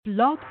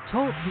Blog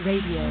Talk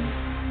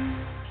Radio.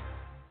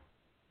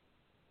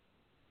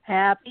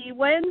 Happy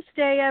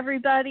Wednesday,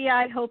 everybody.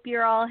 I hope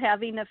you're all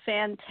having a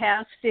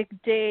fantastic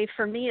day.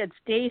 For me, it's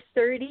day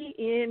 30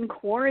 in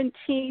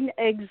quarantine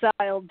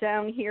exile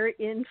down here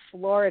in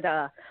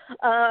Florida.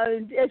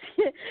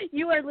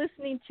 You are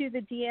listening to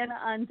the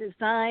DeAnna On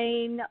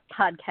Design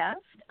podcast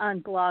on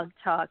Blog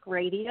Talk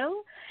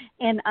Radio,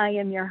 and I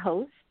am your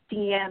host,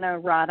 DeAnna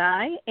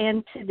Rodai,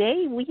 and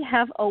today we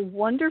have a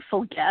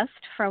wonderful guest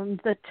from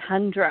the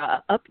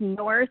tundra up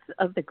north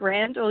of the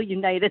grand old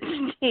United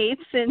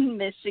States in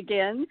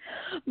Michigan,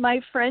 my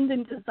friend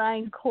and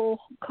design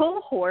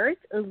cohort,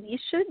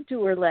 Alisha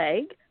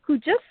Doorlag, who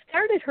just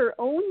started her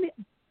own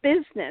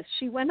business.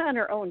 She went on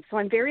her own, so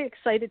I'm very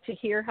excited to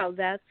hear how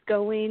that's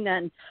going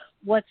and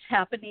what's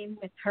happening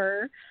with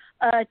her.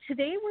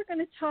 Today we're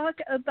going to talk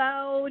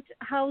about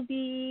how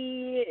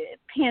the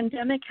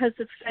pandemic has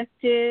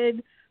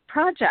affected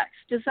projects,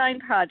 design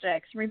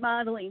projects,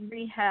 remodeling,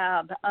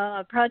 rehab,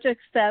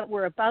 projects that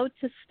we're about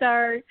to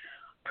start,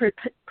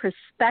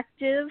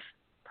 prospective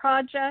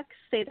projects,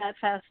 say that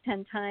fast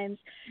 10 times,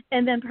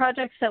 and then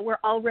projects that were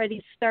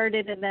already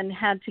started and then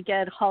had to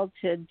get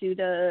halted due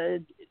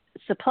to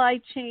supply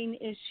chain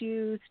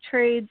issues,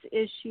 trades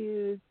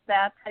issues,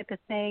 that type of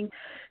thing.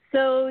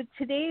 So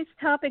today's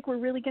topic, we're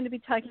really going to be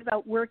talking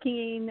about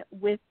working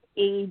with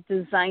a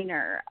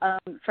designer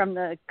from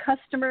the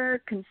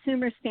customer,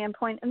 consumer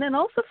standpoint, and then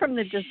also from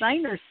the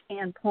designer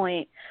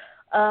standpoint.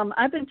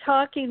 I've been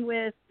talking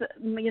with,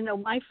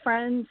 my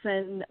friends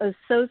and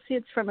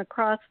associates from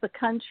across the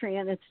country,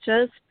 and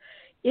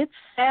it's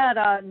sad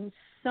on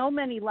so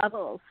many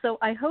levels. So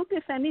I hope,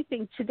 if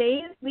anything,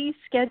 today at least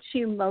gets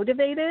you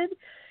motivated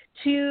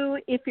to,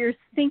 if you're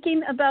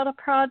thinking about a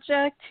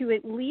project, to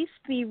at least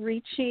be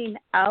reaching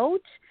out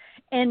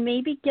and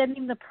maybe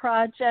getting the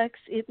projects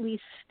at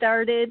least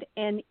started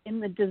and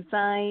in the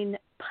design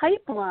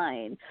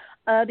pipeline.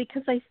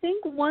 Because I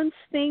think once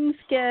things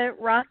get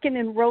rocking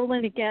and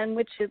rolling again,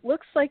 which it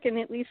looks like in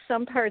at least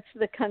some parts of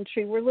the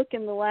country, we're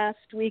looking the last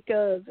week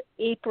of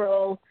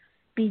April,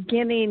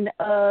 beginning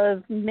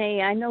of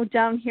May. I know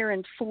down here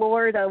in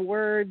Florida,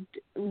 we're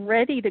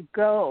ready to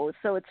go.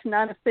 So it's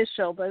not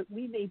official, but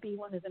we may be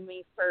one of the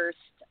May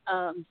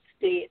 1st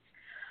states.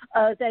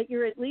 That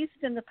you're at least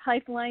in the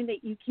pipeline,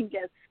 that you can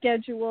get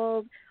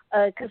scheduled,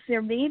 because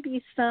there may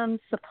be some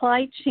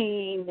supply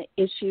chain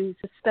issues,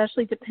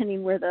 especially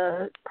depending where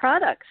the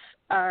products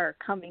are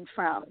coming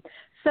from.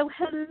 So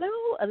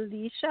hello,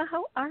 Alisha.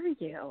 How are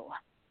you?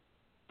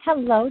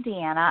 Hello,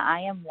 DeAnna.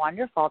 I am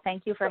wonderful.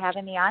 Thank you for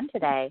having me on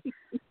today.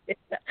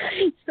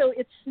 So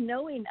it's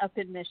snowing up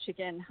in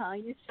Michigan, huh?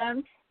 You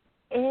sound...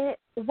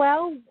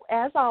 Well,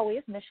 as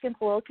always, Michigan's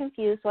a little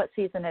confused what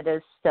season it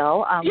is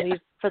still.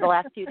 For the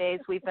last few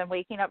days, we've been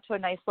waking up to a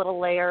nice little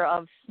layer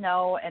of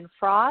snow and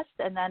frost,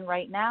 and then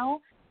right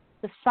now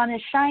the sun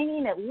is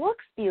shining. It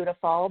looks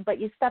beautiful, but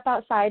you step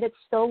outside, it's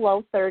still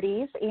low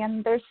 30s,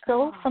 and there's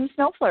still some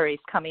snow flurries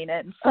coming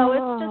in. So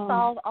it's just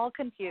all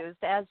confused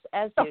as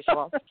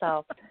usual.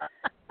 So.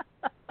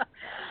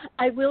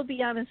 I will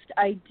be honest,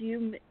 I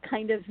do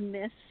kind of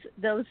miss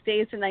those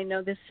days, and I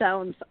know this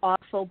sounds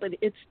awful, but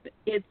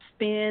it's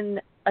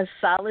been a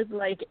solid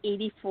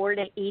 84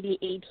 to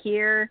 88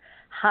 here,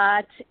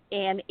 hot,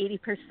 and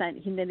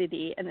 80%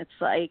 humidity, and it's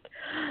like,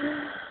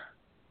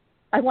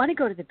 I want to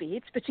go to the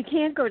beach, but you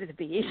can't go to the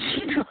beach,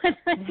 you know what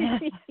I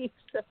mean?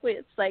 So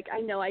it's like,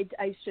 I know I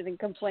shouldn't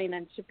complain.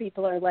 I'm sure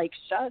people are like,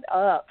 shut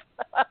up.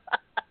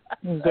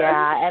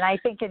 Yeah, and I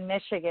think in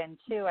Michigan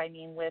too,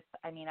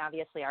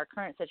 obviously our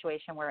current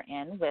situation we're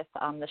in with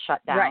the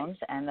shutdowns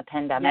and the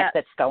pandemic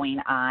that's going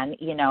on,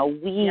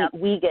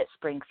 we get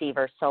spring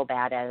fever so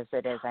bad as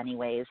it is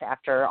anyways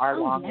after our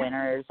long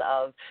winters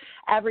of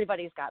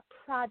everybody's got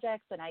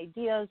projects and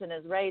ideas and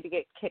is ready to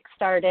get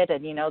kick-started,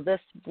 and, this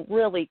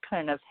really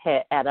kind of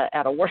hit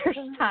at a worse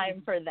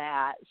time for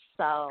that.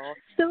 So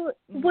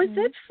was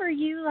it for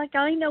you,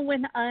 I know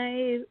when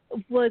I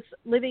was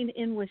living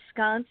in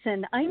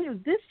Wisconsin, I knew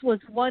this was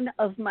one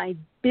of my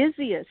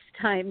busiest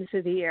times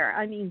of the year.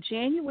 I mean,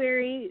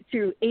 January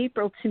through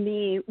April to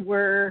me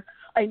were,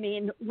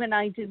 when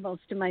I did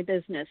most of my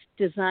business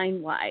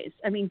design-wise.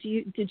 I mean,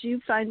 did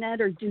you find that,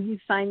 or do you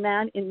find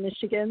that in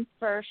Michigan?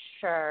 For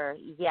sure,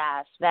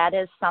 yes. That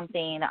is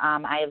something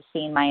I have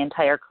seen my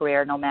entire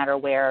career, no matter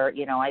where,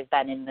 I've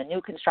been in the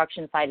new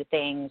construction side of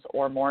things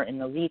or more in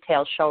the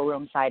retail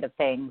showroom side of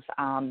things.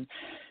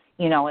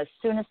 As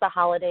soon as the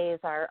holidays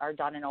are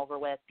done and over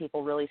with,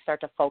 people really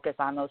start to focus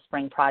on those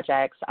spring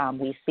projects.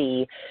 We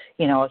see,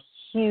 a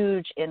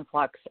huge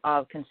influx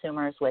of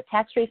consumers with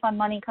tax refund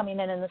money coming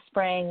in the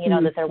spring,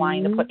 that they're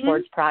wanting to put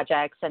towards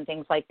projects and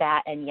things like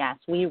that. And yes,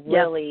 we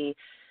really,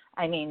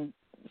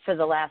 for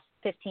the last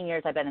 15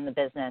 years I've been in the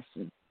business,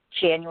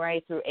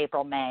 January through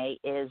April, May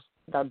is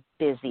the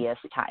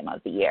busiest time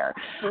of the year.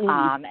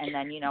 And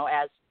then,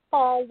 as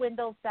fall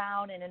windows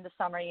down and into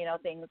summer,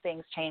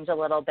 things change a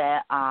little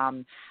bit.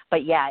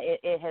 But yeah,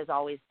 it has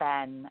always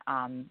been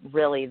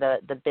really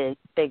the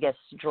biggest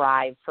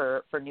drive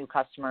for new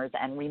customers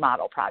and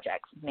remodel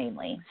projects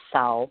mainly.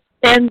 So.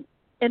 And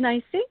And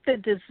I think the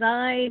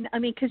design, I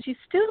mean, because you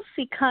still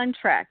see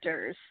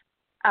contractors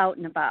out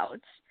and about,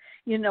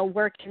 you know,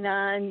 working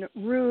on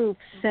roofs.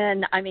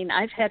 And, I mean,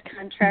 I've had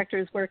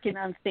contractors working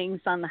on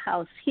things on the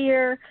house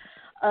here.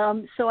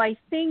 So I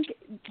think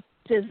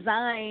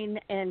design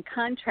and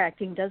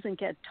contracting doesn't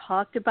get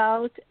talked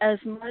about as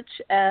much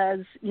as,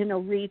 you know,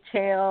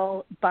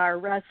 retail, bar,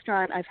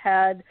 restaurant. I've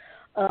had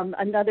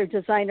another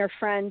designer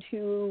friend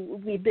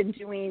who we've been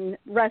doing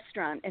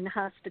restaurant and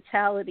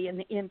hospitality and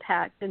the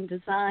impact and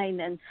design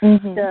and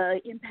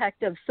the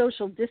impact of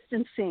social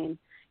distancing,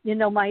 you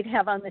know, might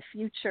have on the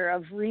future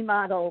of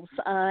remodels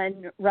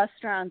on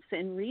restaurants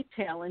and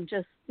retail, and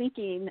just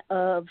thinking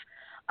of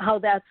how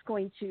that's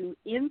going to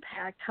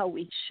impact how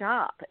we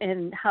shop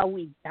and how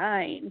we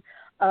dine,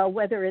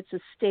 whether it's a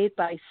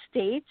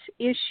state-by-state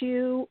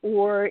issue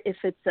or if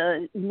it's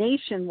a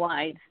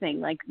nationwide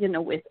thing, like, you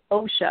know, with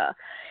OSHA.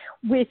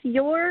 With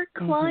your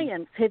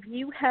clients, have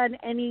you had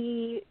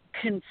any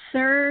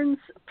concerns,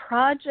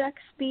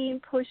 projects being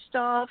pushed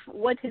off?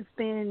 What has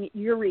been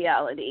your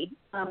reality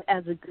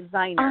as a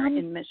designer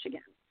in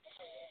Michigan?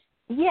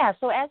 Yeah,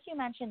 so as you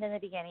mentioned in the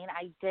beginning,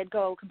 I did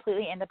go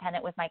completely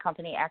independent with my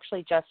company,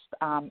 actually just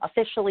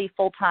officially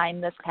full-time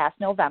this past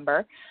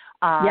November.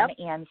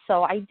 And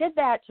so I did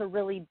that to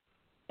really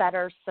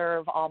better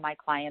serve all my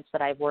clients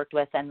that I've worked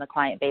with and the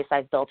client base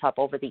I've built up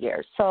over the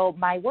years. So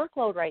my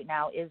workload right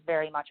now is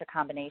very much a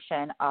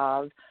combination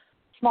of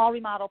small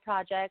remodel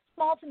projects,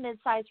 small to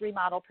mid-size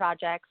remodel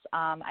projects.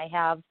 I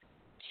have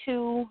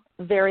 2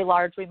 very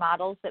large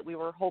remodels that we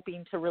were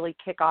hoping to really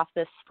kick off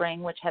this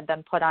spring, which had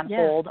been put on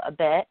hold a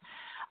bit.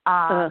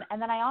 And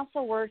then I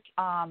also work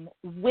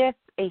with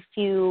a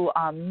few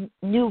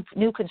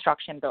new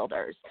construction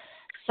builders.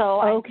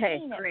 So I'm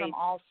seeing it from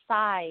all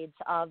sides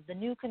of the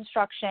new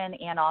construction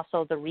and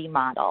also the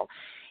remodel.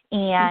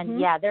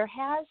 And, there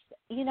has,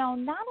 you know,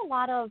 not a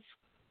lot of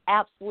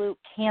absolute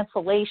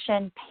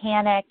cancellation,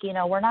 panic. You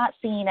know, we're not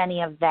seeing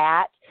any of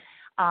that.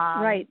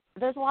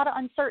 There's a lot of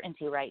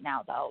uncertainty right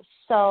now, though.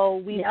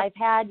 So I've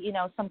had, you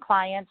know, some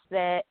clients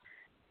that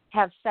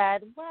have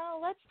said,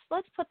 well,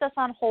 let's put this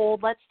on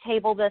hold. Let's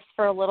table this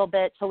for a little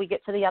bit till we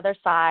get to the other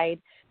side.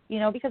 You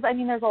know, because, I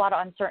mean, there's a lot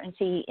of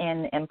uncertainty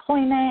in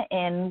employment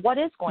and what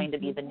is going to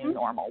be the new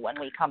normal when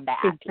we come back.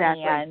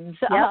 And,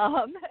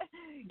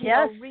 you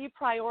know,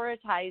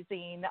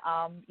 reprioritizing,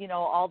 you know,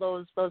 all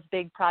those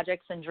big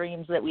projects and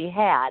dreams that we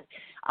had.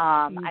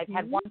 I've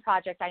had one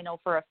project I know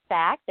for a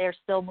fact they're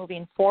still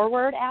moving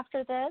forward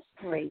after this,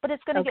 but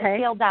it's going to get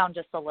scaled down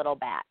just a little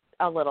bit.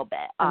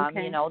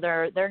 You know,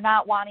 they're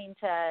not wanting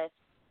to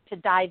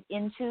dive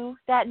into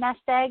that nest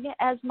egg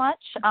as much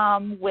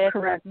with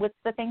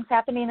the things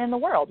happening in the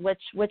world,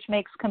 which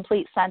makes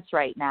complete sense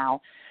right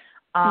now.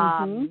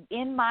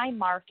 In my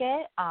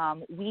market,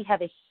 we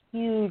have a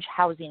huge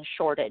housing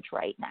shortage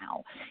right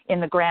now in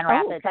the Grand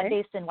Rapids. I'm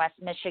based in West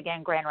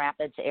Michigan, Grand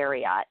Rapids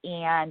area,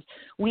 and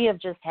we have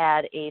just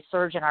had a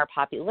surge in our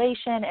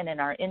population and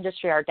in our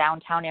industry. Our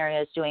downtown area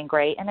is doing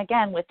great, and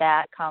again, with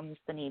that comes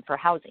the need for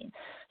housing.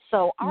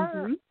 So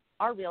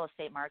our real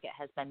estate market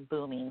has been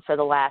booming for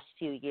the last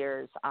few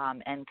years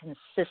and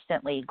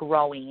consistently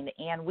growing,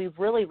 and we've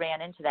really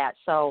ran into that.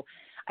 So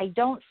I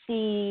don't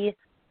see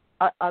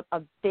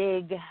a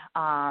big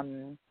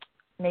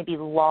maybe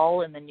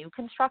lull in the new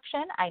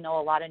construction. I know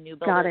a lot of new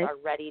builders are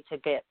ready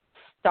to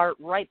start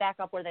right back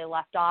up where they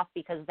left off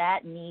because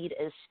that need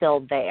is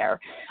still there.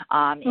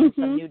 And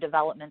some new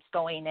developments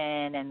going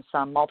in and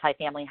some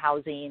multifamily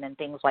housing and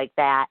things like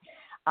that.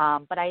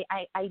 But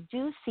I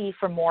do see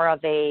from more of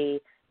a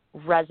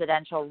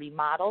residential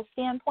remodel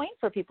standpoint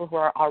for people who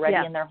are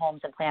already in their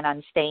homes and plan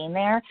on staying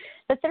there,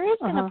 that there is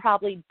going to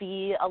probably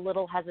be a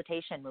little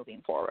hesitation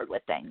moving forward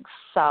with things.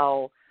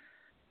 So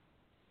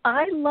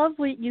I love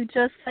what you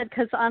just said,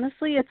 because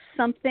honestly, it's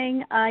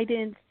something I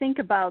didn't think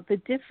about, the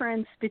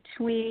difference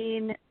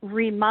between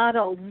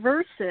remodel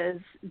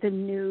versus the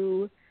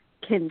new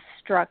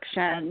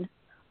construction,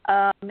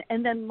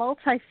 and then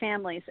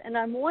multifamilies. And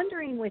I'm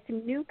wondering with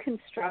new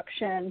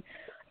construction,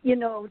 you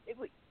know,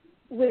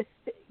 with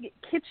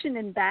kitchen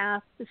and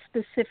bath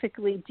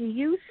specifically, do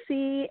you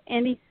see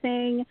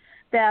anything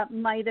that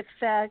might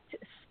affect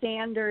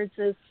standards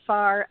as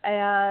far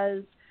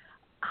as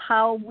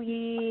how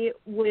we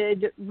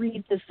would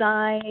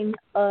redesign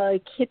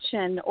a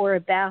kitchen or a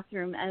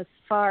bathroom, as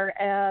far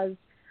as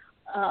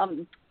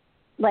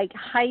like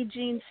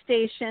hygiene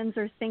stations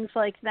or things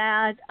like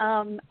that?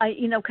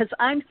 Because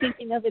I'm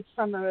thinking of it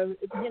from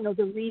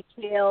the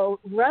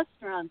retail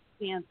restaurant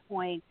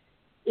standpoint.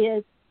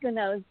 It's going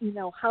to,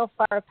 how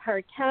far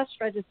apart cash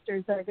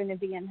registers are going to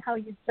be and how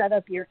you set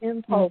up your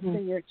impulse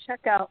and your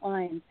checkout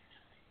lines.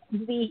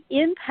 The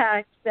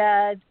impact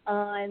that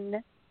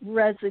on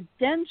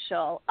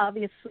residential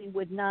obviously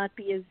would not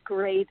be as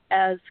great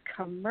as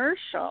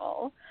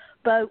commercial,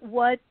 but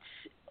what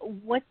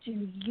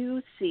do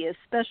you see,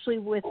 especially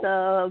with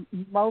a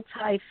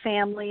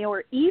multifamily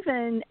or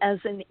even as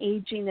an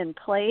aging in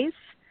place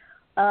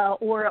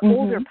or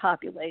older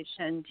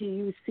population? Do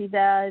you see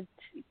that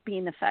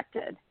being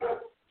affected?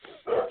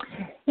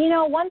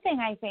 One thing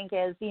I think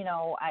is,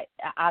 I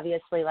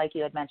obviously, like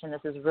you had mentioned,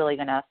 this is really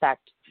going to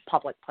affect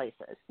public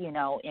places, in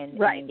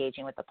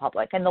engaging with the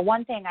public. And the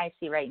one thing I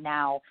see right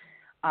now,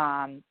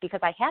 because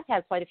I have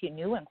had quite a few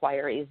new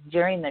inquiries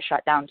during the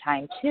shutdown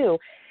time too,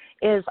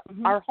 is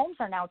our homes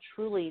are now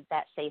truly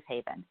that safe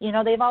haven.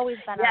 They've always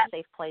been our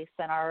safe place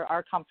and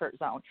our comfort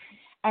zone.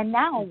 And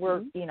now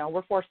we're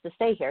forced to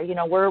stay here.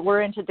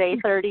 We're into day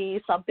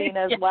 30 something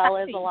as well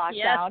as a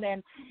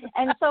lockdown.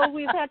 And so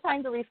we've had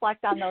time to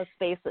reflect on those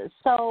spaces.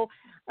 So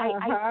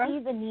I see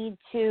the need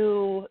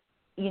to,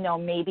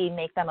 maybe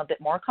make them a bit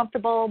more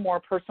comfortable, more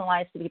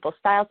personalized to people's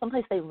style,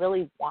 someplace they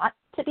really want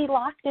to be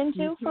locked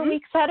into for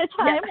weeks at a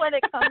time when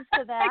it comes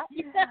to that.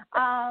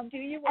 Do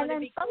you want to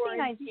be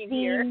quarantined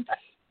here?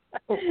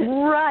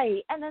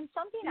 Right. And then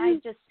something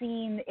I've just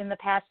seen in the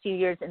past few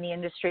years in the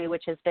industry,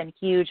 which has been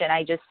huge, and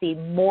I just see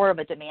more of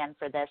a demand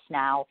for this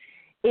now,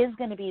 is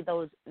going to be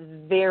those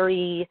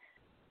very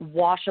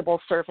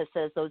washable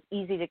surfaces, those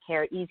easy to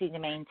care, easy to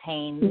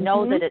maintain,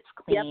 know that it's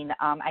clean.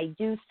 I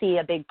do see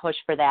a big push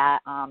for that.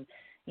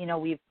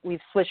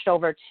 We've switched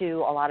over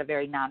to a lot of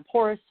very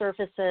non-porous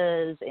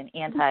surfaces and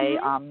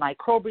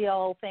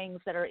antimicrobial things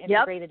that are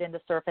integrated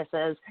into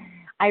surfaces.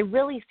 I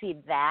really see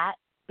that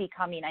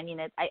becoming,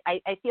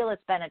 I feel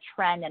it's been a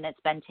trend and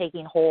it's been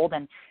taking hold,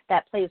 and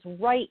that plays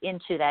right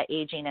into that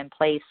aging in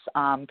place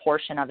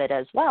portion of it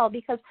as well,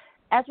 because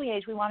as we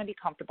age, we want to be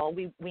comfortable.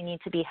 We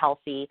need to be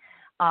healthy,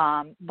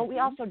 but we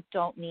also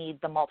don't need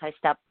the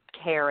multi-step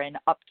care and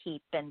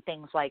upkeep and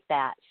things like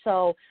that.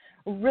 So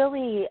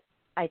really,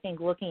 I think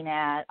looking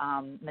at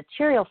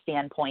material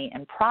standpoint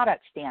and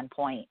product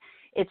standpoint,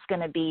 it's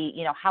going to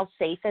be, how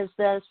safe is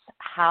this?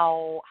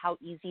 How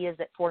easy is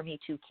it for me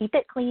to keep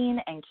it clean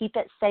and keep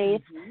it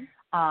safe?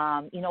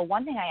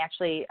 One thing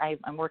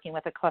I'm working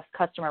with a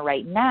customer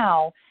right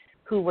now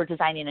who we're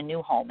designing a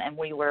new home, and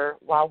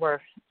while we're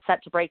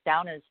set to break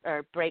ground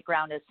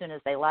as soon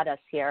as they let us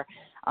here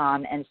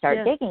and start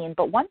digging.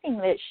 But one thing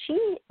that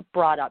she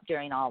brought up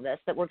during all this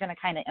that we're going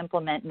to kind of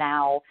implement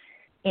now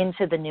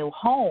into the new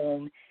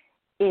home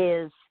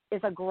is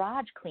a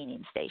garage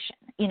cleaning station.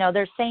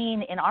 They're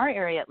saying in our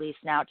area at least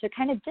now to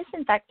kind of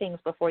disinfect things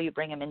before you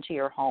bring them into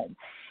your home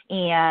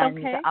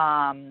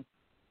and,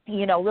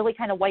 really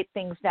kind of wipe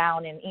things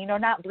down and,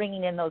 not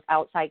bringing in those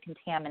outside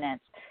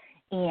contaminants.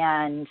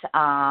 And,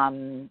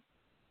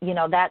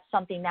 that's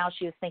something now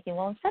she was thinking,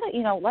 well, instead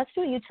of, let's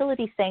do a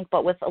utility sink,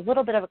 but with a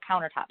little bit of a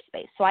countertop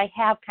space. So I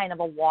have kind of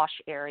a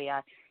wash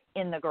area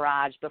in the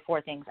garage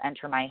before things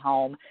enter my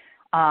home.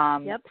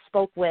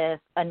 Spoke with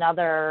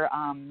another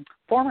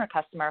former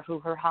customer who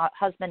her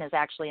husband is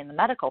actually in the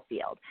medical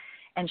field.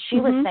 And she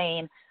was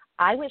saying,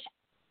 I wish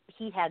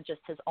he had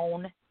just his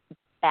own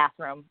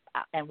bathroom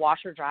and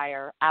washer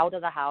dryer out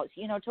of the house,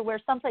 to where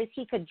someplace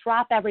he could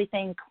drop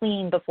everything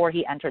clean before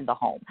he entered the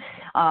home.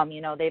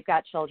 They've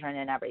got children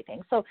and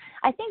everything. So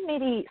I think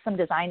maybe some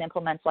design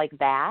implements like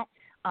that,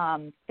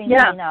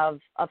 thinking of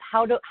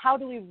how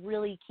do we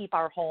really keep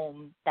our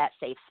home that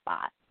safe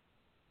spot.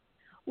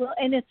 Well,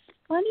 and it's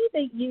funny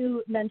that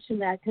you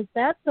mentioned that, because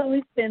that's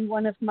always been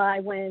one of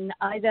when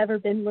I've ever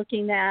been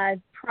looking at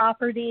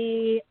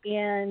property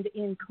and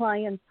in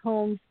clients'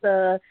 homes,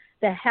 the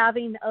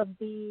having of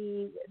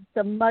the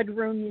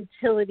mudroom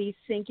utility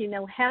sink,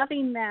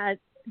 having that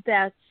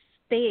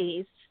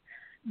space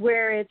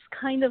where it's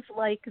kind of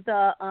like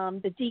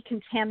the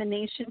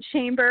decontamination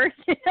chamber,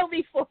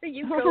 before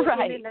you go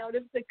in and out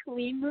of the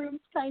clean rooms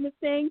kind of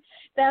thing.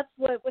 That's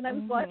what, when I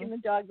was walking the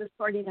dog this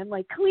morning, I'm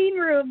like, clean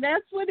room,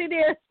 that's what it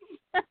is.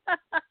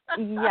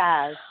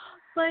 Yes.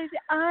 But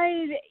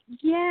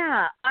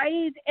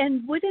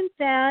and wouldn't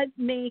that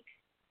make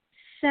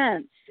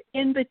sense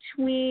in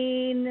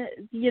between,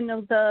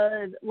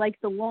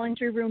 the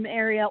laundry room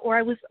area? Or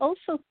I was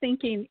also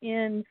thinking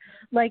in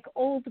like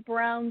old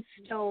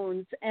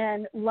brownstones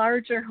and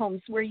larger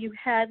homes where you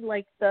had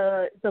like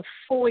the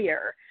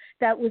foyer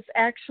that was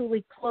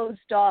actually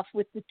closed off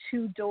with the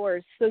two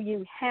doors. So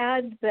you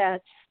had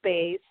that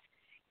space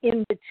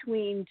in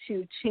between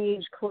to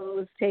change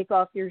clothes, take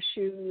off your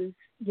shoes,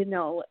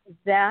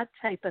 that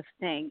type of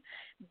thing.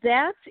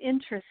 That's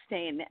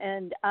interesting,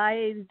 and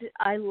I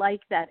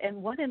like that.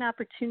 And what an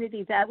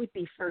opportunity that would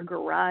be for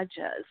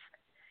garages,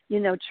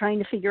 trying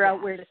to figure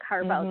out where to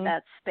carve out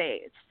that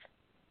space.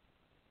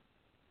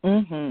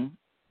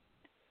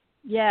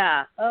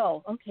 Yeah.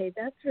 Oh, okay.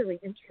 That's really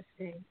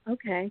interesting.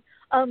 Okay.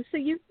 So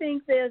you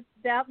think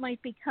that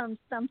might become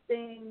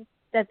something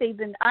that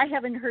I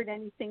haven't heard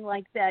anything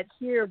like that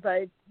here,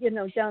 but,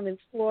 down in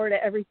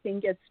Florida, everything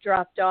gets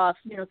dropped off,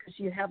 because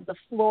you have the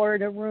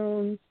Florida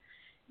rooms,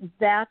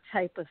 that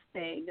type of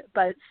thing.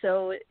 But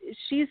so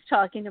she's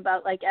talking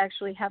about like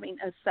actually having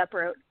a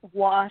separate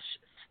wash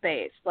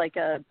space, like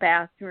a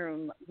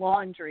bathroom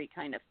laundry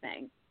kind of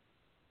thing.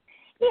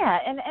 Yeah.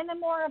 And then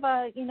more of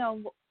a,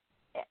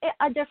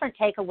 a different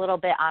take a little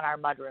bit on our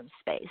mudroom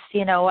space.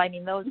 You know, I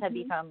mean, those have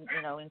become,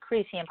 you know,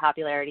 increasing in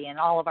popularity, and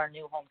all of our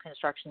new home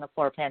construction, the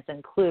floor plans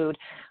include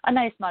a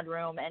nice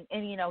mudroom.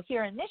 And, you know,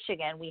 here in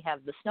Michigan, we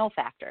have the snow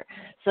factor.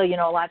 So, you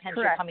know, a lot of times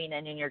you're coming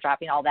in and you're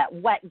dropping all that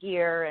wet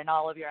gear and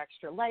all of your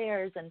extra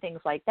layers and things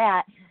like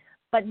that.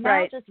 But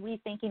now just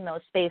rethinking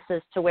those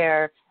spaces to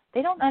where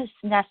they don't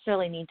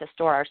necessarily need to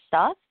store our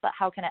stuff, but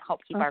how can it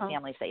help keep our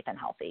family safe and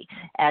healthy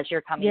as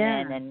you're coming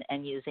in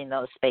and using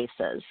those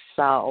spaces?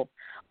 So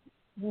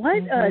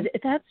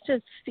that's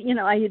just, you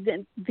know,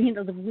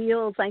 the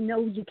wheels, I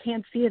know you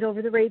can't see it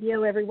over the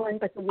radio, everyone,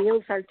 but the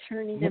wheels are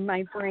turning in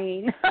my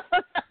brain.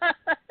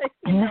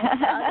 You know,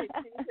 how to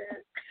do this.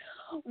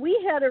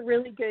 We had a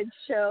really good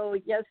show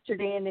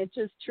yesterday, and it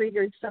just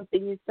triggered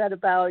something you said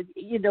about,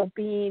 you know,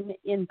 being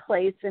in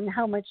place and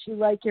how much you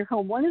like your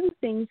home. One of the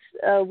things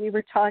we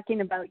were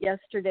talking about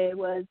yesterday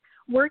was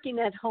working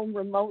at home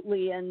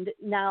remotely, and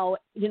now,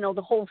 you know,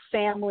 the whole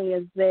family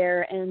is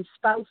there, and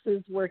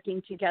spouses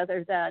working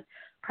together that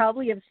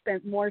probably have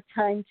spent more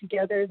time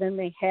together than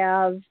they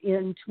have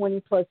in 20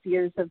 plus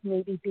years of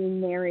maybe being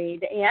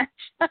married. And,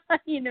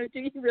 you know, do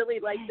you really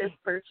like this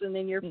person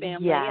in your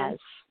family? Yes. And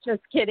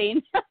just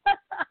kidding.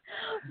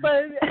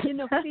 But, you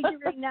know,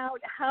 figuring out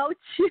how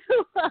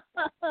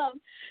to,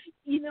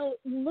 you know,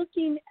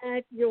 looking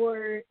at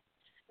your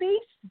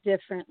space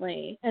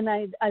differently. And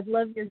I'd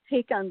love your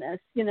take on this.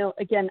 You know,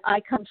 again, I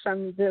come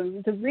from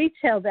the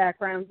retail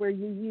background where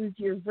you use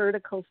your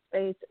vertical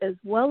space as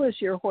well as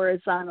your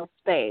horizontal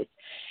space.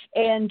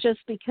 And just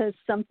because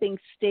something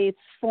states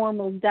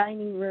formal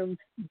dining room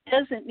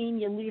doesn't mean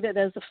you leave it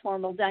as a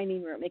formal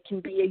dining room. It can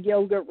be a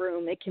yoga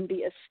room. It can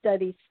be a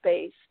study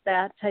space,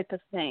 that type of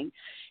thing.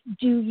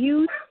 Do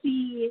you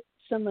see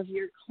some of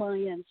your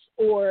clients,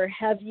 or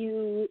have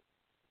you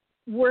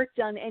worked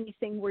on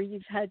anything where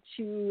you've had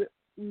to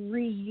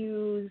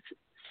reuse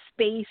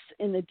space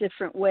in a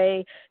different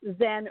way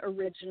than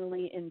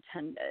originally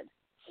intended?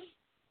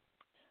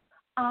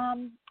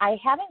 I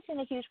haven't seen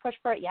a huge push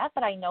for it yet,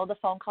 but I know the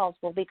phone calls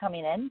will be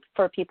coming in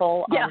for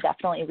people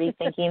definitely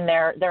rethinking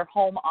their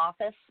home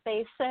office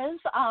spaces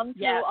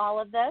through all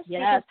of this.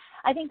 Because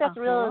I think that's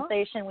a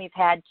realization we've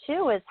had,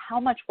 too, is how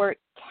much work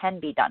can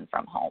be done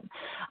from home.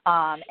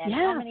 And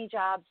how many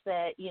jobs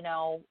that, you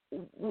know,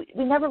 we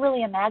never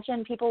really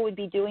imagined people would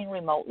be doing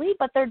remotely,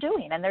 but they're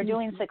doing, and they're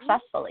doing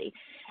successfully.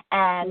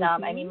 And,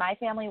 I mean, my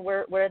family,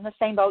 we're in the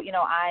same boat. You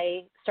know,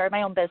 I started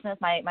my own business.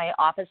 My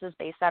office is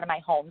based out of my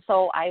home.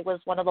 So I was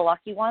one of the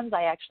lucky ones.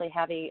 I actually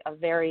have a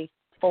very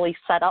fully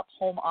set up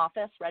home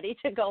office ready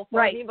to go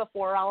for me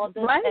before all of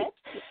this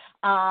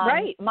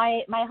hit.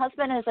 My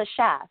husband is a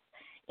chef,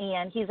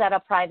 and he's at a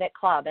private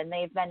club, and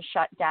they've been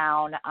shut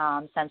down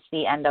since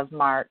the end of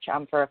March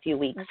for a few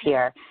weeks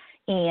here.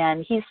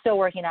 And he's still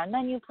working on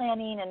menu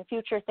planning and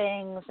future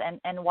things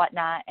and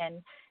whatnot.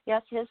 And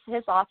yes,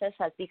 his office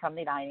has become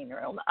the dining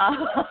room.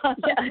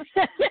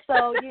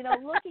 So, you know,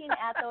 looking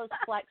at those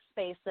flex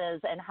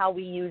spaces and how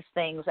we use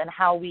things and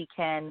how we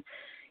can,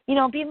 you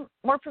know, be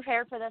more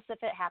prepared for this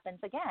if it happens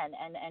again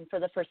and for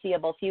the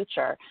foreseeable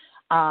future.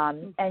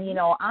 And, you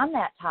know, on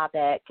that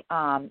topic,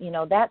 you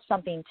know, that's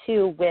something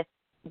too with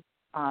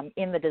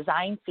in the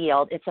design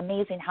field. It's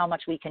amazing how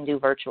much we can do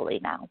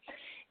virtually now.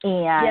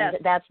 And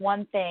that's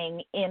one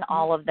thing in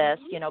all of this,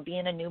 you know,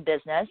 being a new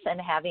business and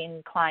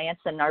having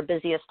clients in our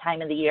busiest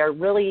time of the year,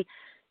 really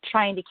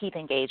trying to keep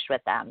engaged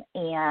with them.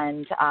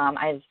 And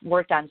I've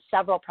worked on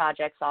several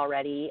projects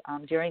already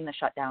during the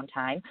shutdown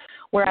time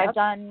where I've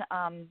done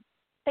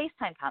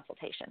FaceTime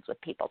consultations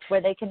with people where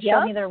they can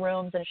show me their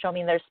rooms and show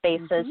me their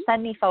spaces,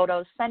 send me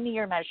photos, send me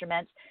your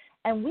measurements.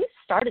 And we've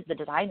started the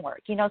design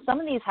work. You know, some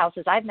of these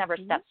houses I've never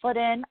stepped foot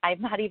in.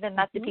 I've not even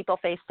met the people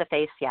face to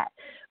face yet.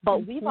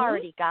 But we've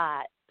already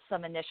got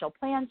some initial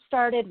plans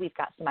started. We've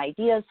got some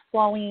ideas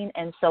flowing.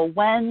 And so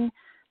when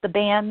the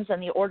bans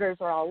and the orders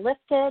are all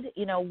lifted,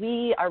 you know,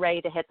 we are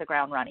ready to hit the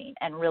ground running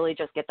and really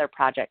just get their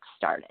projects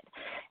started.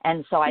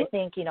 And so I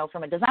think, you know,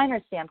 from a designer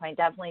standpoint,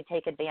 definitely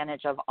take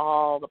advantage of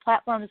all the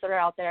platforms that are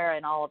out there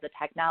and all of the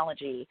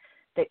technology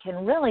that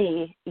can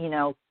really, you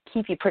know,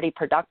 keep you pretty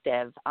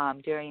productive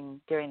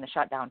during the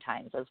shutdown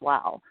times as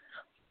well.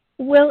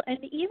 Well, and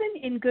even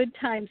in good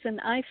times,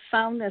 and I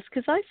found this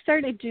because I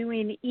started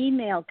doing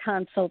email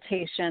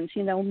consultations,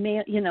 you know,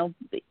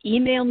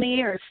 email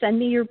me or send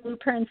me your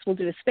blueprints. We'll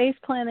do a space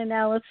plan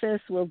analysis.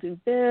 We'll do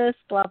this,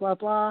 blah, blah,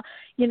 blah,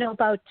 you know,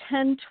 about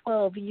 10,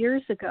 12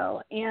 years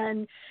ago.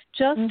 And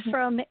just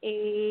from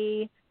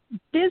a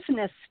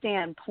business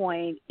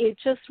standpoint, it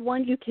just,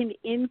 one, you can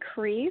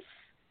increase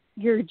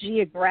your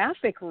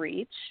geographic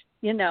reach,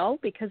 you know,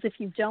 because if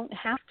you don't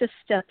have to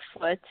step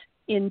foot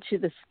into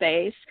the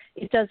space,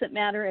 it doesn't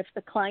matter if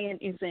the client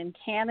is in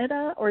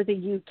Canada or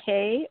the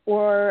UK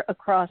or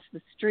across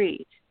the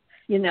street,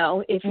 you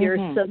know, if you're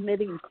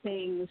submitting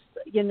things,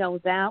 you know,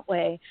 that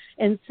way.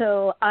 And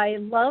so I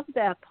love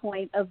that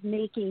point of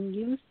making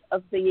use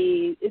of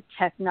the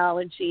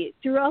technology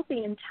throughout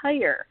the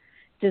entire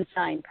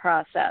design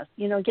process.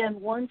 You know,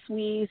 again, once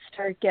we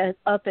start get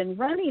up and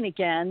running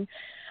again,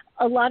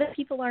 a lot of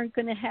people aren't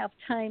going to have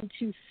time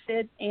to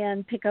sit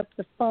and pick up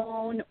the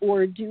phone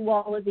or do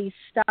all of these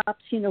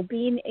stops.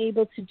 Being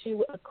able to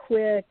do a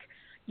quick,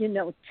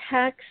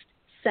 text,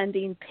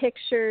 sending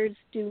pictures,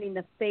 doing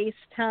the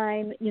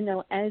FaceTime,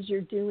 as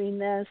you're doing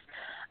this.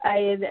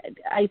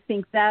 I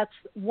think that's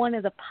one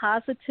of the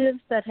positives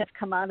that have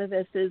come out of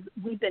this is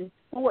we've been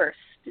forced,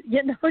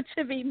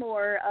 to be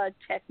more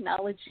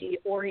technology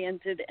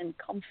oriented and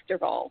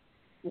comfortable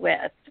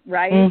with,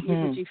 right?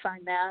 Mm-hmm. Did you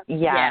find that?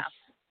 Yes.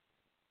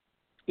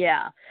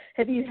 Yeah.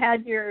 Have you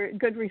had your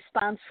good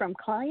response from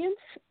clients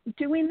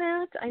doing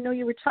that? I know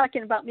you were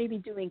talking about maybe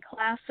doing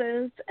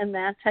classes and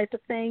that type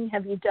of thing.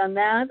 Have you done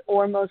that,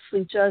 or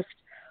mostly just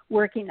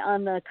working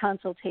on the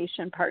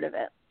consultation part of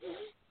it?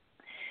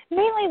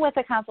 Mainly with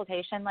the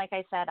consultation, like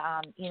I said,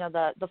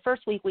 the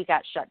first week we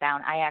got shut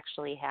down, I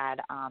actually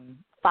had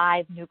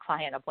 5 new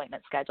client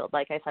appointments scheduled.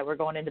 Like I said, we're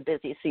going into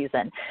busy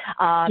season.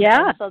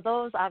 And so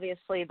those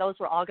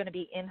were all going to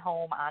be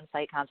in-home,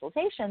 on-site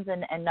consultations,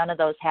 and none of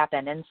those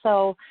happened. And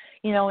so,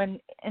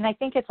 and I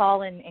think it's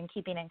all in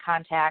keeping in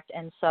contact.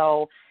 And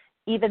so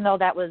even though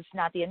that was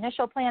not the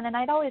initial plan, and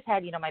I'd always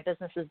had, my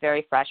business is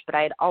very fresh, but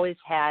I had always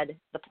had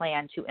the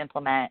plan to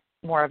implement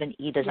more of an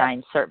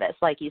e-design service,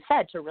 like you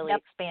said, to really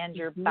expand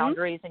your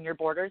boundaries and your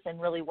borders and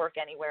really work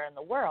anywhere in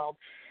the world.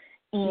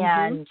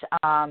 And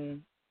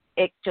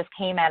it just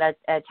came at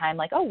a time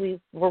like,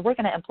 we're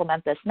going to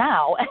implement this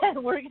now,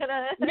 and we're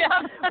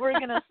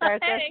gonna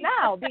start this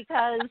now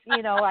because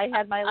I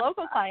had my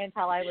local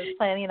clientele I was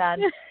planning on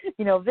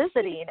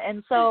visiting,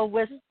 and so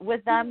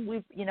with them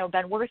we've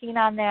been working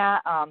on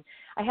that.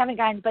 I haven't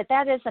gotten, but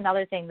that is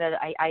another thing that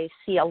I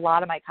see a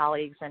lot of my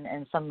colleagues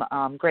and some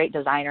great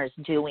designers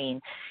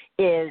doing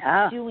is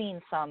doing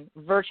some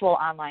virtual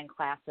online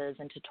classes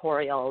and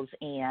tutorials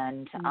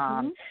and,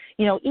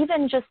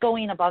 even just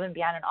going above and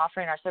beyond and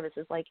offering our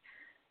services like,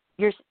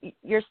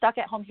 you're stuck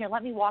at home here.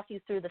 Let me walk you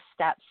through the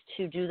steps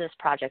to do this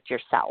project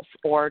yourself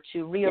or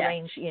to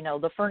rearrange,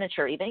 the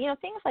furniture even,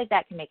 things like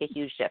that can make a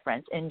huge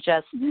difference in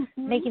just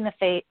making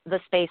the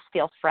space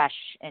feel fresh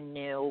and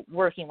new,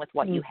 working with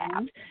what you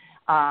have,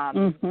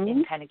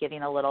 and kind of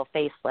giving a little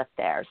facelift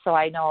there. So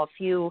I know a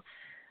few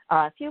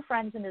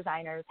friends and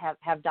designers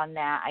have done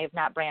that. I have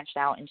not branched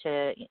out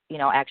into,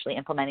 actually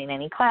implementing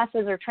any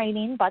classes or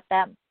training, but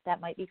that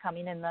might be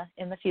coming in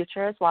the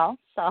future as well.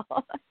 So,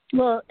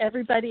 well,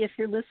 everybody, if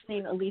you're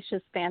listening,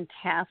 Alicia's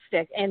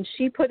fantastic, and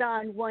she put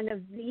on one of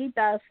the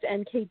best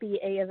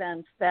NKBA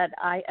events that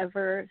I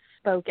ever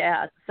spoke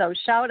at. So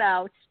shout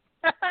out.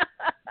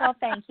 Well,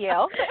 thank you.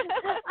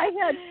 I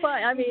had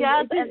fun. I mean,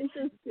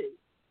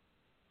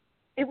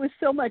 it was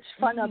so much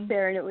fun up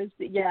there, and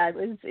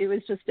it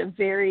was just a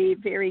very,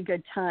 very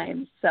good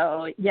time.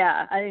 So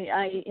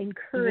I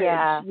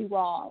encourage you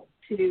all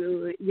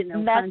to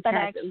that's been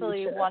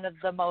actually one of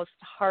the most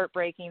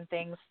heartbreaking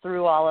things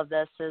through all of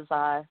this is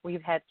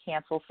we've had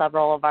canceled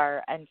several of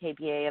our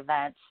NKBA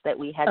events that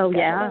we had scheduled.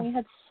 And we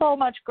had so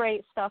much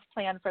great stuff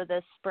planned for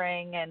this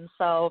spring, and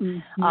so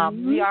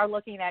we are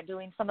looking at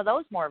doing some of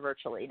those more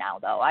virtually now,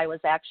 though. I was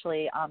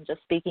actually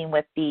just speaking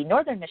with the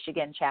Northern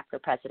Michigan chapter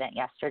president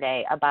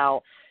yesterday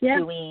about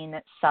doing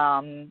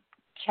some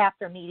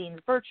chapter meetings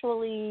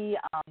virtually,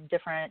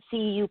 different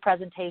CEU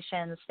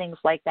presentations, things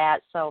like that.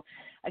 So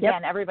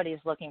again, everybody's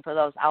looking for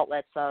those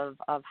outlets of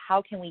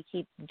how can we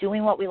keep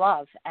doing what we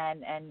love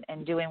and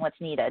doing what's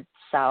needed.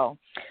 So,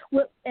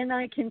 well, and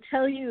I can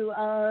tell you,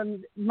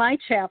 my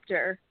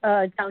chapter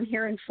down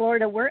here in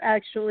Florida, we're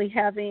actually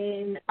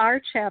having our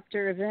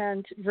chapter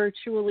event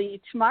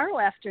virtually tomorrow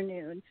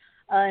afternoon,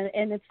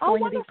 and it's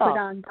going to be put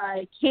on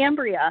by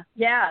Cambria.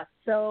 Yeah,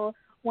 so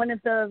one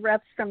of the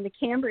reps from the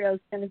Cambria is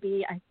going to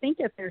be, I think,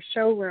 at their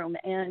showroom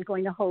and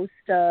going to host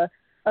a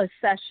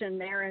session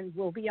there, and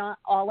we'll be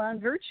all on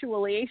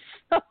virtually.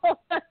 So,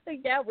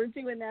 we're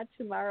doing that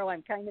tomorrow.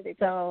 I'm kind of excited.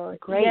 So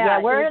great.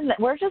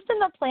 We're just in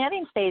the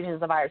planning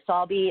stages of ours, so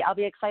I'll be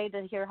excited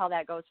to hear how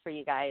that goes for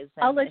you guys.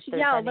 And I'll let you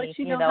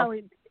know how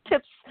it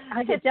tips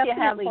you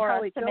have for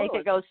us to make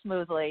it go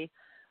smoothly.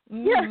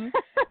 Mm-hmm. Yeah.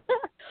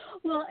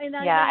 Well, and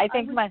I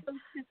think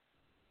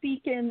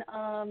speaking,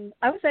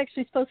 I was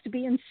actually supposed to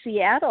be in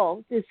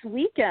Seattle this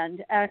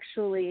weekend,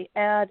 actually,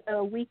 at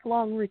a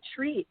week-long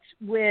retreat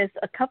with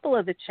a couple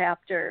of the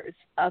chapters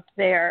up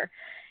there.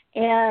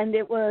 And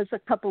it was a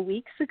couple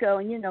weeks ago,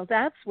 and,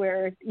 that's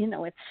where,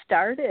 it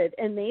started.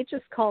 And they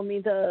just called me,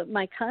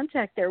 my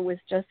contact there was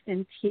just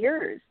in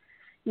tears,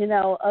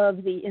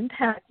 of the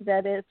impact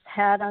that it's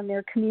had on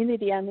their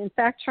community. I'm, in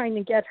fact, trying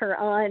to get her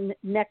on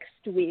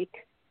next week,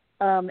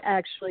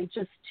 actually,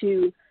 just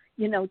to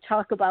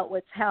talk about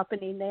what's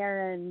happening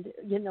there and,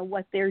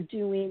 what they're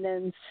doing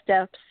and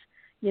steps,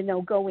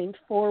 going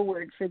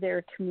forward for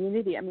their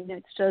community. I mean,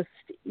 it's just,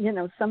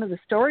 some of the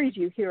stories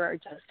you hear are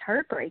just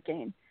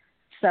heartbreaking.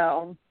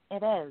 So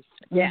it is.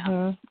 Yeah.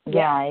 Mm-hmm.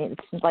 Yeah.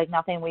 It's like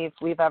nothing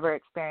we've ever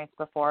experienced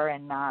before.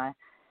 And,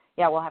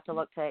 we'll have to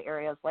look to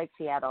areas like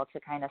Seattle to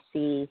kind of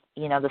see,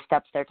 the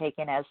steps they're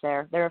taking as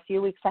they're a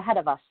few weeks ahead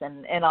of us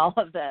in all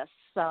of this.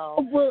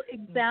 So well,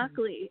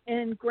 exactly.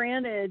 And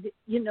granted,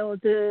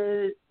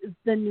 the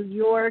New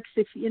Yorks,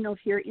 if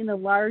you're in a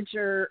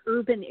larger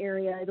urban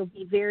area, it'll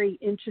be very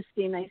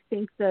interesting. I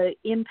think the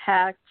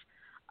impact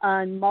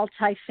on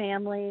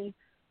multifamily,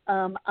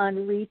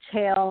 on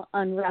retail,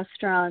 on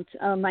restaurants.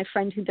 My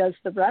friend who does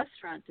the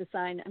restaurant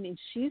design,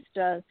 she's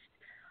just,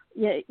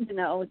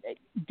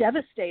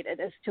 devastated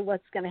as to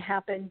what's going to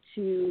happen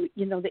to,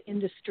 the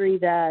industry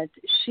that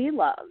she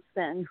loves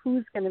and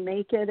who's going to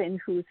make it and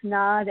who's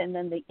not. And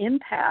then the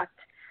impact,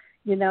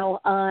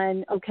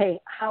 on, okay,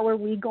 how are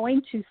we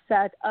going to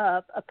set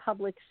up a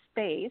public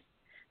space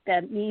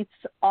that meets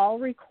all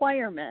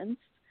requirements,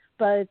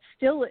 but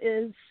still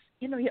is,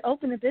 you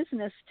open a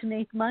business to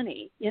make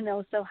money,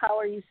 so how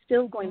are you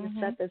still going to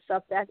set this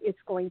up that it's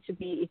going to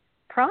be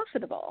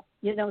profitable,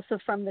 so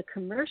from the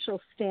commercial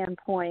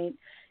standpoint,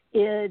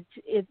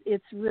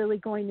 it's really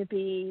going to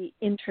be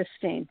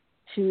interesting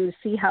to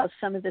see how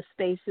some of the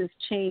spaces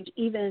change,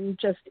 even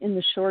just in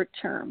the short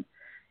term,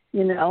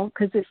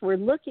 because if we're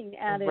looking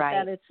at it,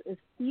 that it's a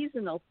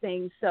seasonal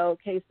thing. So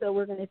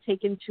we're going to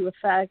take into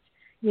effect,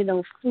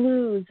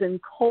 flus and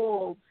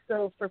colds.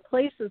 So for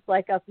places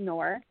like up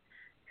north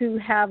who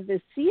have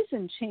the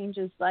season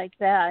changes like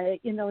that,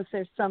 is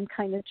there some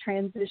kind of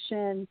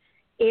transition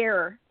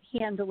air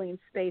handling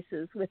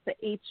spaces with the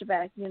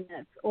HVAC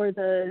units or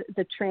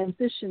the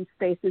transition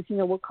spaces,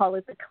 we'll call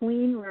it the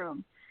clean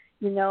room,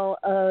 is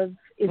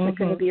it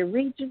going to be a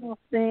regional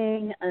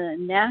thing, a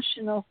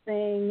national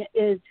thing?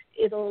 It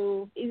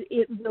will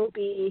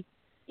be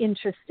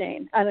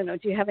interesting. I don't know.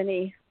 Do you have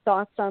any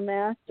thoughts on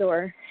that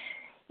or?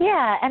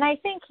 Yeah, and I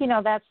think,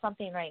 that's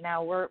something right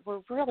now. We're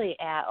really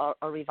at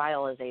a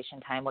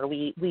revitalization time where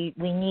we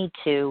need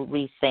to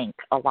rethink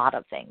a lot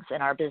of things in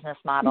our business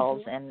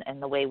models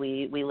and the way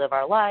we live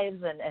our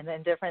lives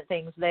and different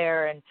things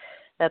there. And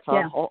that's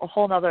a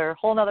whole nother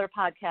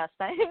podcast,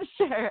 I'm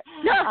sure.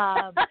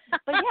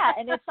 But yeah,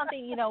 and it's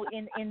something,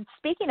 in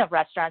speaking of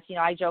restaurants,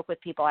 I joke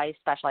with people, I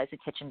specialize in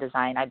kitchen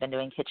design. I've been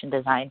doing kitchen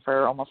design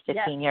for almost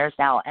 15 years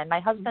now. And my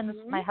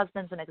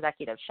husband's an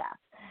executive chef.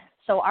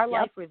 So our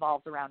life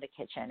revolves around a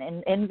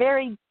kitchen in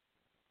very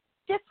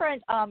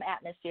different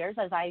atmospheres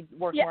as I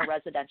work more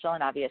residential,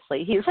 and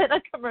obviously he's in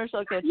a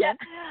commercial kitchen.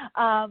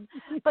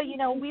 But,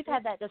 we've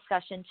had that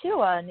discussion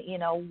too on,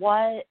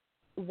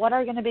 what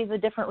are going to be the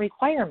different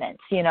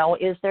requirements?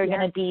 Is there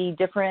going to be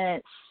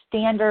different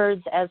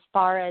standards as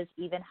far as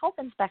even health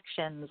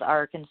inspections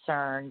are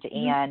concerned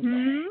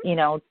and,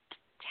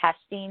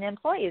 testing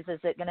employees? Is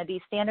it going to be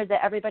standard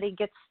that everybody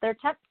gets their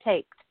temp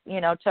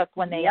took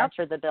when they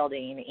enter the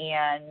building?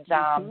 And,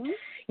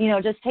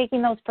 just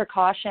taking those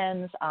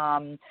precautions.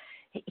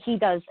 He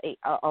does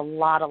a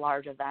lot of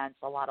large events,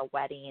 a lot of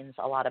weddings,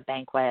 a lot of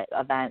banquet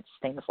events,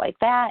 things like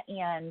that.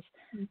 And,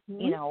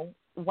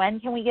 when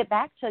can we get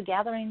back to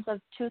gatherings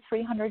of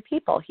 200-300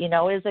 people?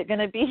 Is it going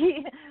to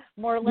be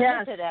more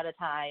limited at a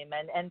time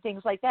and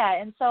things like that?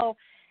 And so,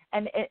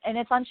 and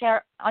it's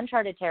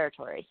uncharted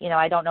territory.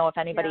 I don't know if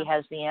anybody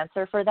has the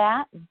answer for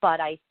that, but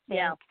I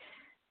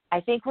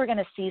think we're going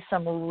to see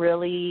some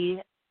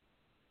really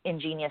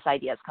ingenious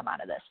ideas come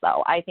out of this,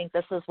 though. I think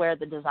this is where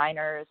the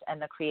designers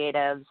and the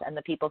creatives and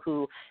the people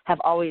who have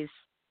always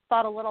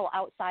thought a little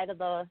outside of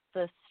the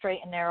straight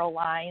and narrow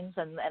lines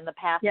and the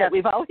path that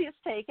we've always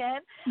taken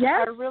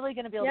are really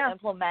going to be able to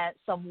implement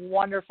some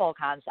wonderful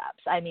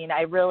concepts.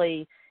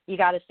 You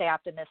got to stay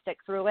optimistic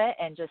through it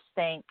and just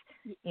think,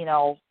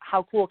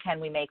 how cool can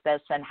we make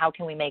this and how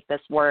can we make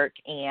this work,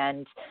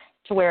 and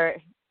to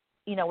where,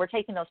 we're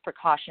taking those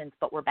precautions,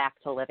 but we're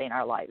back to living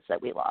our lives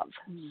that we love.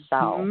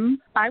 So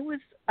I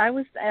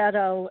had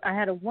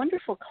a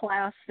wonderful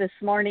class this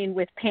morning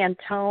with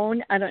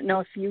Pantone. I don't know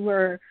if you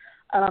were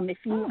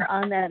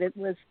on that. It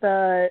was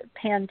the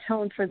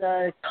Pantone for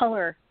the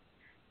color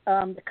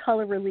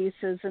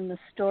releases and the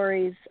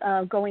stories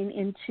going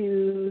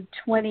into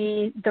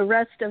the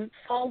rest of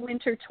fall,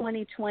 winter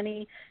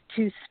 2020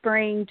 to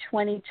spring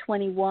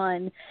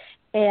 2021.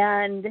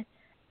 And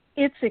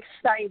it's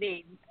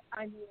exciting.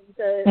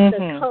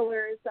 The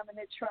colors, I'm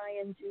going to try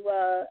and do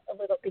a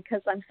little,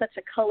 because I'm such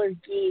a color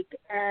geek,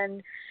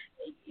 and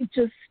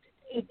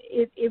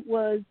it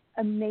was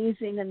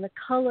amazing, and the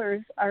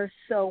colors are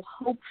so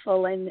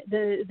hopeful, and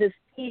the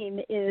theme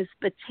is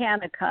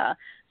Botanica,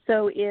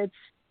 so it's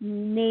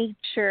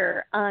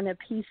nature on a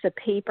piece of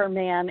paper,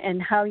 man,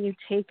 and how you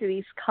take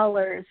these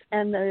colors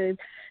and the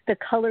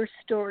color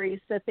stories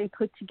that they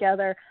put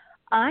together.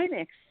 I'm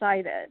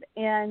excited,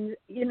 and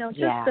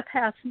just the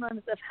past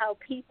month of how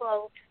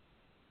people,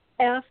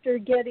 after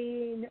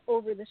getting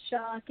over the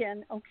shock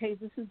and okay,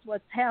 this is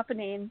what's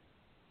happening,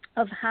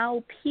 of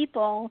how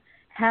people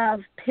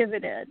have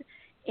pivoted.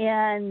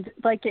 And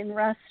like in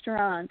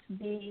restaurants,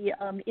 the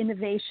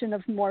innovation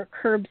of more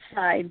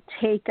curbside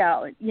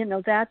takeout,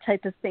 that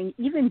type of thing,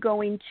 even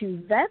going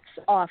to vets'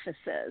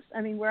 offices.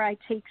 Where I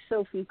take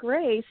Sophie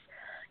Grace,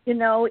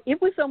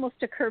 it was almost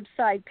a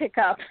curbside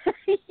pickup,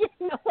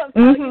 of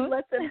how you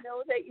let them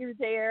know that you're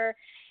there.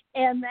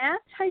 And that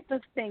type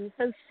of thing,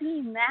 so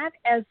seeing that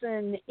as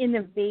an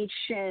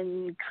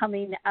innovation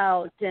coming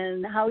out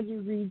and how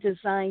you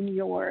redesign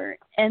your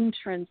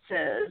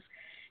entrances.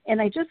 And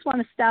I just want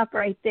to stop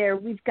right there.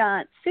 We've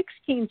got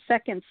 16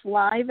 seconds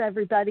live,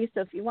 everybody.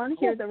 So if you want to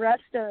hear the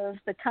rest of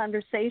the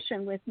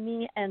conversation with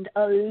me and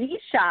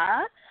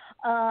Alisha,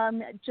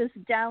 just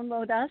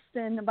download us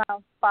in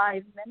about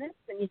 5 minutes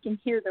and you can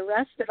hear the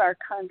rest of our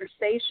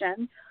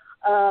conversation,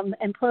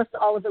 and plus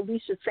all of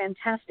Alicia's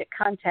fantastic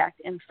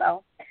contact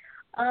info.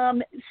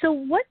 So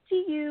what do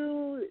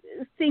you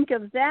think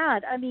of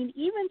that? I mean,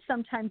 even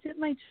sometimes it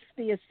might just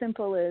be as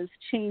simple as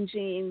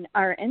changing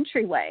our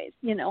entryways,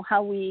 you know,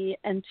 how we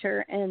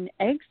enter and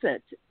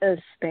exit a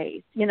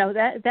space. You know,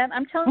 that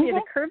I'm telling you,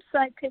 the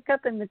curbside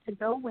pickup and the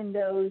to-go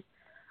windows,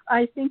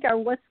 I think, are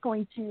what's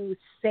going to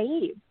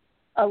save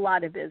a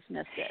lot of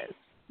businesses,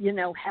 you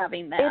know,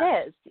 having that.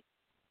 It is.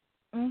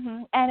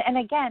 And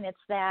again, it's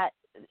that,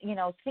 you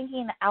know,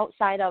 thinking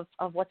outside of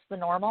what's the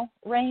normal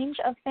range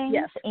of things.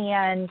 Yes.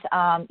 And,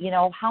 you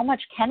know, how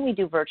much can we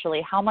do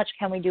virtually? How much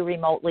can we do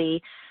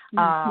remotely?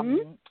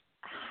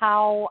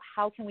 How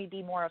can we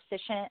be more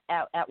efficient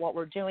at what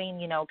we're doing?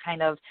 You know,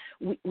 kind of,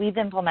 we've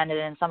implemented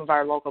in some of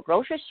our local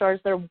grocery stores,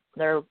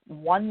 they're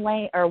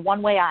one-way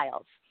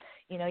aisles.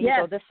 You know, you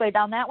go this way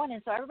down that one,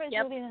 and so everybody's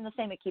moving in the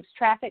same. It keeps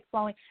traffic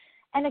flowing.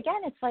 And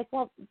again, it's like,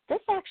 well,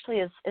 this actually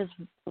is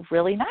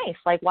really nice.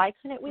 Like, why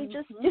couldn't we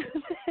just do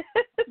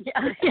this,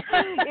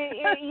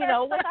 you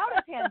know, without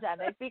a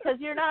pandemic? Because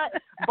you're not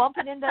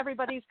bumping into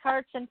everybody's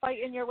carts and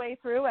fighting your way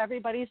through.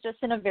 Everybody's just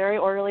in a very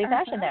orderly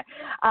fashion there.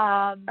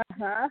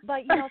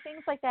 But, you know,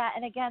 things like that.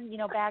 And again, you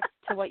know, back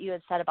to what you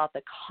had said about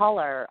the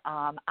color,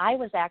 I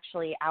was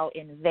actually out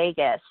in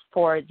Vegas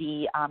for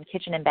the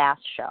Kitchen and Bath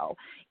show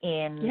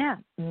in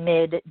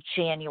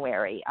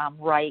mid-January,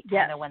 right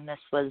kind of when this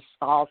was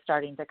all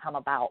starting to come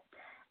about.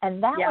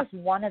 And that was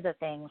one of the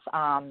things.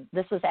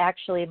 This was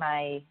actually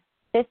my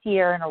 5th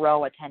year in a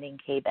row attending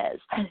KBIS.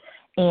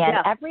 And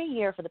every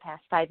year for the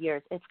past 5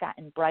 years, it's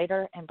gotten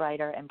brighter and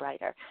brighter and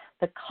brighter.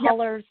 The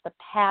colors, the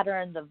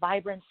pattern, the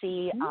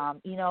vibrancy,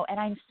 you know, and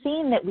I'm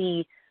seeing that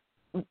we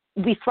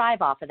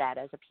thrive off of that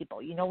as a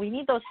people. You know, we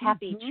need those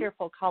happy,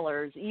 cheerful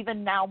colors,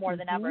 even now more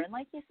than ever. And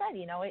like you said,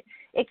 you know,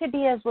 it could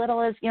be as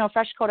little as, you know, a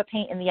fresh coat of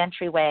paint in the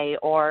entryway,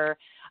 or,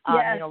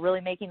 you know,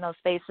 really making those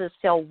spaces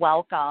feel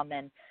welcome.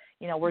 And,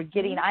 you know, we're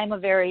getting, I'm a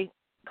very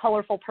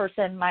colorful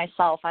person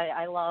myself.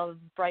 I love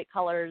bright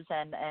colors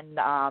and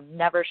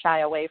never shy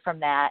away from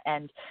that.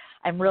 And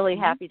I'm really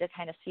happy to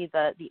kind of see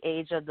the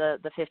age of the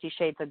 50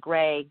 Shades of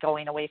Gray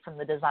going away from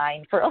the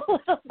design for a little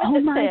bit. Oh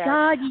my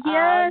God,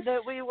 yes.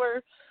 That we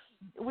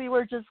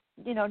were just,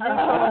 you know,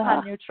 neutral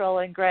upon neutral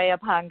and gray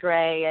upon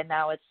gray. And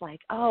now it's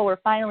like, oh,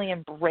 we're finally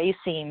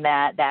embracing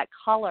that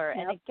color.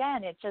 And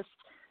again, it just,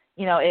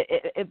 you know,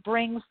 it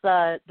brings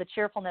the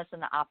cheerfulness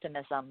and the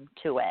optimism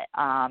to it.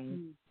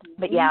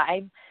 But yeah,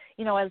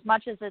 you know, as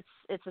much as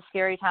it's a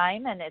scary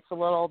time and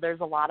there's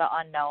a lot of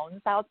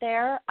unknowns out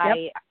there.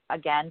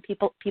 Again,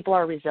 people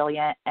are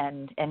resilient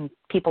and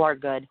people are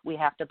good. We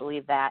have to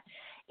believe that.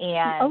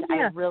 And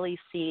I really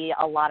see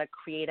a lot of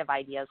creative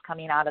ideas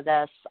coming out of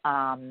this.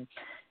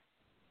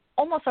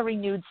 Almost a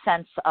renewed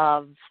sense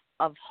of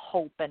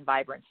hope and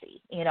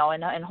vibrancy, you know,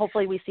 and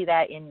hopefully we see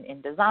that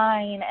in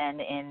design and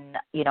in,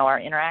 you know, our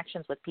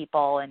interactions with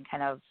people and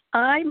kind of.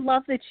 I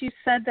love that you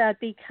said that,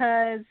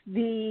 because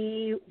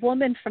the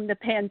woman from the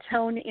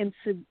Pantone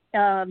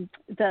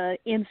the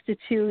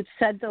Institute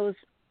said those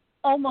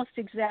almost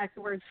exact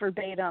words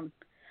verbatim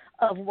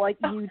of what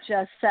you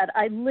just said.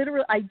 I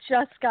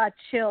just got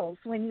chills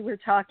when you were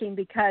talking,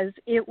 because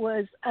it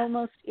was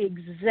almost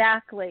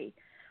exactly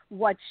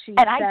what she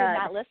said. And I did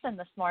not listen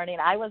this morning.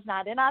 I was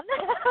not in on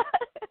that.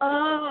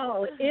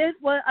 Oh, it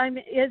was.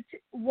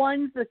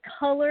 The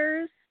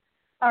colors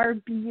are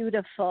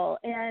beautiful.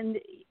 And,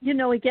 you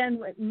know, again,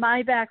 with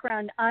my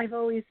background, I've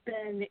always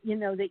been, you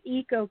know, the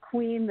eco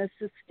queen, the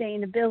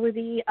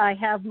sustainability. I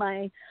have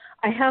my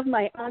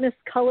honest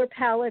color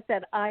palette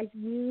that I've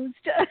used,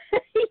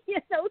 you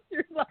know,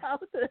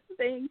 throughout the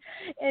thing.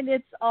 And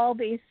it's all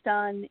based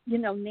on, you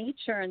know,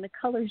 nature and the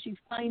colors you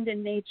find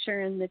in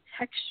nature and the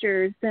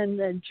textures and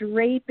the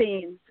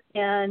drapings.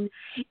 And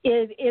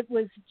it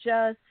was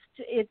just,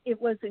 it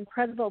was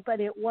incredible, but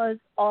it was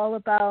all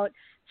about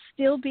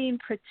still being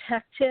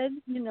protected,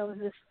 you know,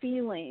 the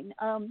feeling.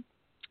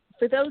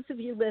 For those of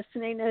you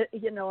listening,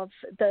 you know,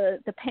 the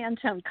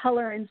Pantone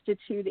Color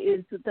Institute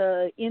is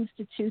the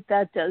institute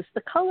that does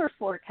the color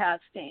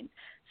forecasting.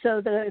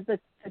 So the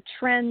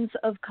trends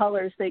of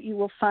colors that you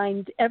will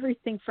find,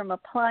 everything from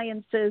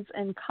appliances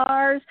and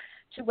cars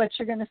to what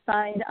you're going to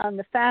find on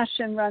the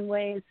fashion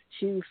runways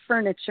to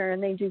furniture,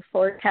 and they do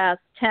forecasts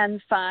 10,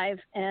 5,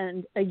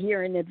 and a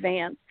year in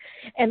advance.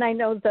 And I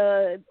know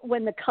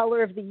when the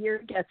color of the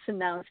year gets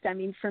announced, I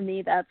mean, for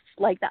me, that's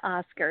like the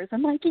Oscars.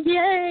 I'm like,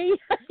 yay!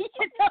 You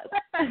know,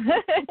 I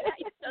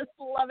just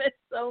love it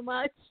so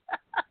much.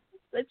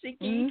 Such a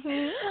geek.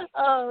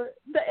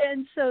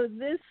 And so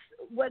this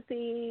what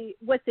they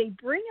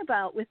bring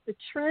about with the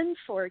trend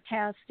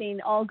forecasting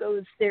all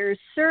goes, there's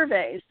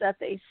surveys that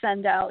they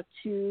send out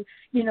to,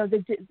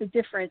 the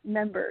different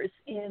members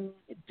in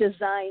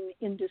design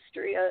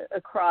industry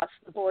across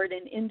the board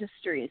in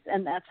industries,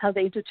 and that's how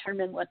they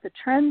determine what the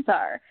trends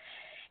are.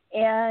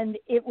 And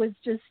it was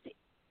just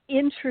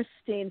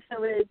interesting.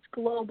 So it's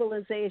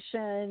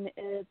globalization,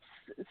 it's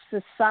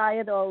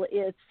societal,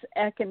 it's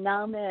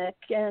economic,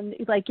 and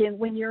like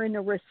when you're in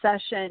a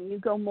recession, you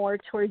go more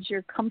towards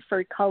your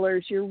comfort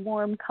colors, your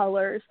warm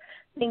colors,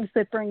 things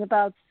that bring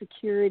about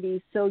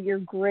security. So your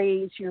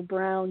grays, your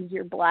browns,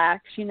 your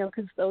blacks,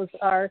 because those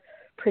are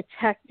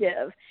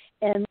protective.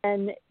 And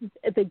then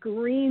the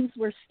greens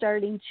were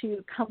starting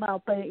to come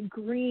out, but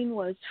green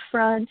was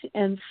front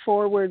and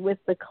forward, with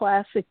the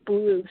classic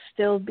blue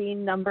still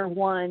being number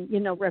one,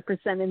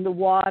 representing the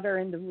water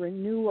and the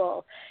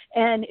renewal.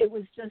 And it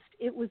was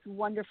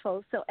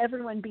wonderful. So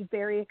everyone be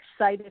very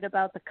excited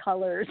about the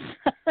colors.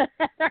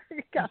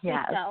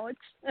 Yes. Out.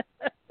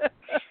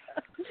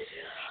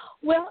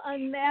 Well,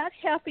 on that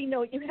happy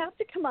note, you have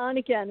to come on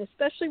again,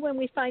 especially when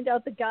we find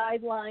out the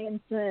guidelines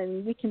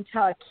and we can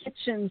talk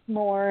kitchens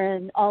more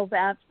and all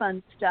that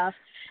fun stuff.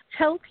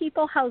 Tell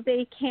people how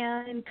they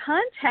can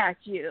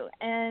contact you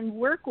and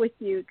work with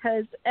you,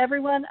 because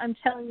everyone, I'm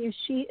telling you,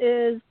 she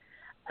is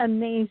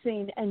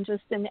amazing and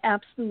just an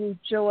absolute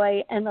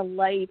joy and a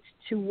light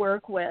to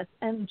work with,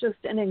 and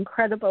just an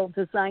incredible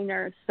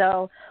designer.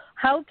 So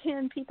how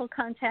can people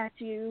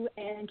contact you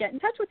and get in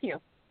touch with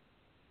you?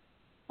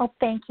 Well,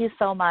 thank you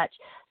so much.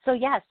 So,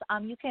 yes,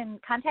 you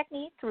can contact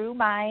me through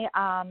my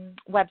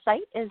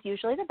website is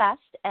usually the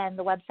best, and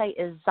the website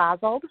is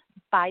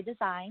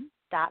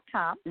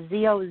zozzledbydesign.com,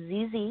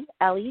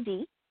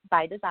 ZOZZLED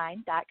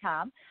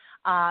bydesign.com.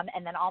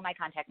 And then all my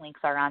contact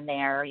links are on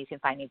there. You can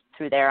find me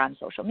through there on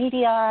social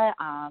media,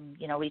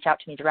 reach out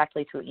to me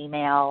directly through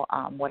email,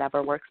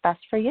 whatever works best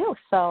for you.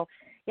 So,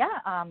 yeah,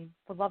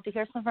 would love to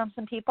hear from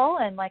some people.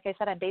 And like I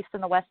said, I'm based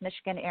in the West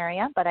Michigan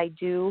area, but I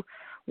do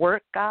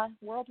work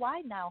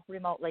worldwide now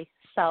remotely.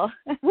 So,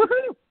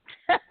 woohoo!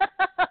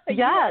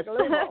 Yes.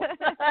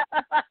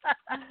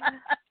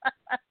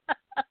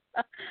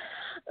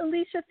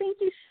 Alisha,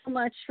 thank you so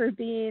much for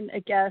being a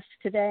guest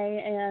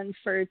today and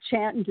for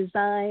chatting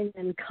design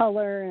and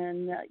color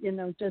and,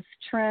 just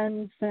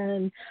trends.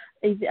 And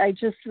I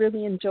just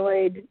really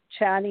enjoyed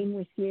chatting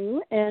with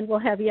you, and we'll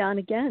have you on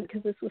again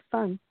because this was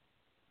fun.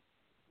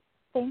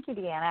 Thank you,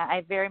 DeAnna.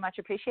 I very much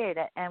appreciate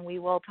it, and we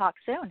will talk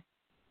soon.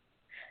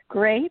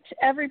 Great.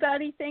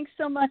 Everybody, thanks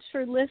so much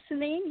for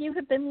listening. You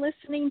have been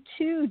listening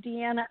to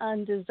DeAnna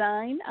On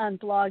Design on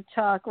Blog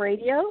Talk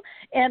Radio.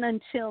 And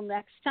until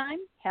next time,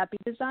 happy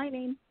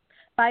designing.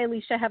 Bye,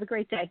 Alisha. Have a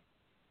great day.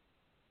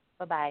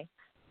 Bye-bye.